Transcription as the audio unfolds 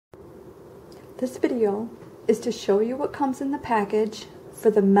This video is to show you what comes in the package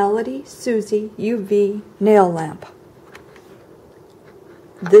for the MelodySusie UV nail lamp.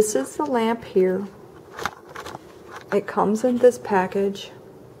 This is the lamp here. It comes in this package.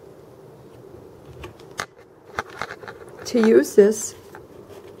 To use this,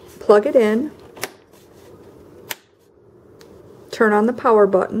 plug it in, turn on the power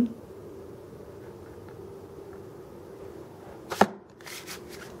button,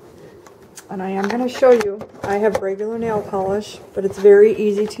 and I am going to show you. I have regular nail polish, but it's very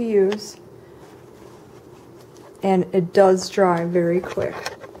easy to use, and it does dry very quick.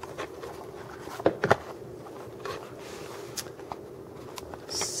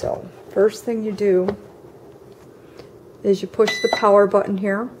 So, first thing you do is you push the power button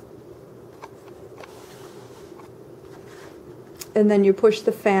here, and then you push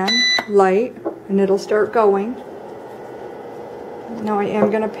the fan light, and it'll start going. Now I am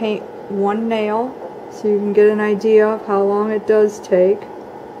going to paint one nail so you can get an idea of how long it does take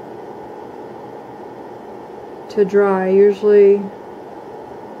to dry. Usually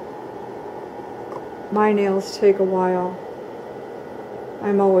my nails take a while.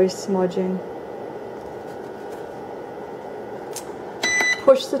 I'm always smudging.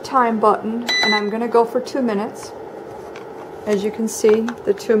 Push the time button, and I'm going to go for 2 minutes. As you can see,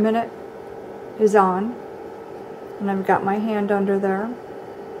 the 2 minute is on, and I've got my hand under there.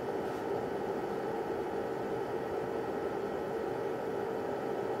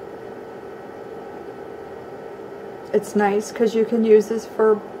 It's nice because you can use this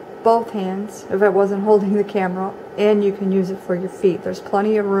for both hands if I wasn't holding the camera, and you can use it for your feet. There's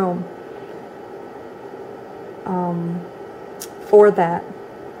plenty of room for that.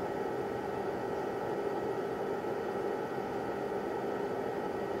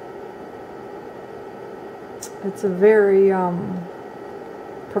 It's a very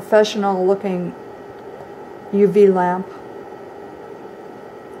professional looking UV lamp.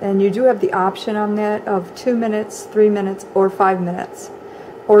 And you do have the option on that of 2 minutes, 3 minutes, or 5 minutes.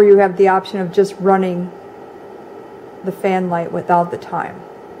 Or you have the option of just running the fan light without the time.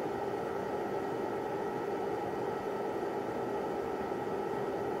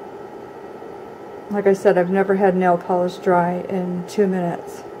 Like I said, I've never had nail polish dry in 2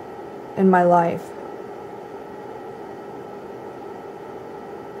 minutes in my life.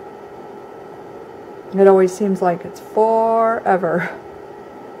 It always seems like it's forever.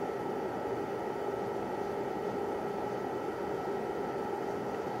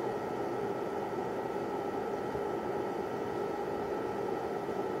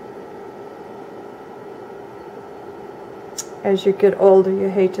 As you get older, you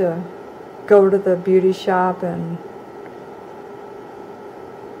hate to go to the beauty shop and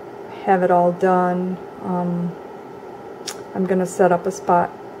have it all done. I'm going to set up a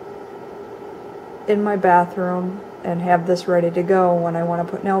spot in my bathroom and have this ready to go. When I want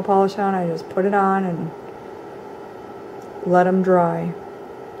to put nail polish on, I just put it on and let them dry.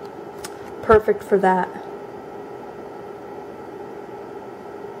 Perfect for that.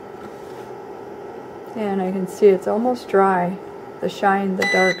 And I can see it's almost dry. The shine, the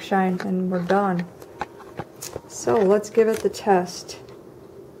dark shine, and we're done. So let's give it the test.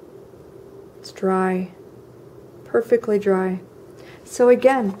 It's dry. Perfectly dry. So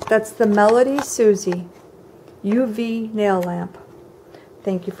again, that's the MelodySusie UV nail lamp.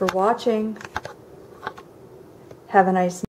 Thank you for watching. Have a nice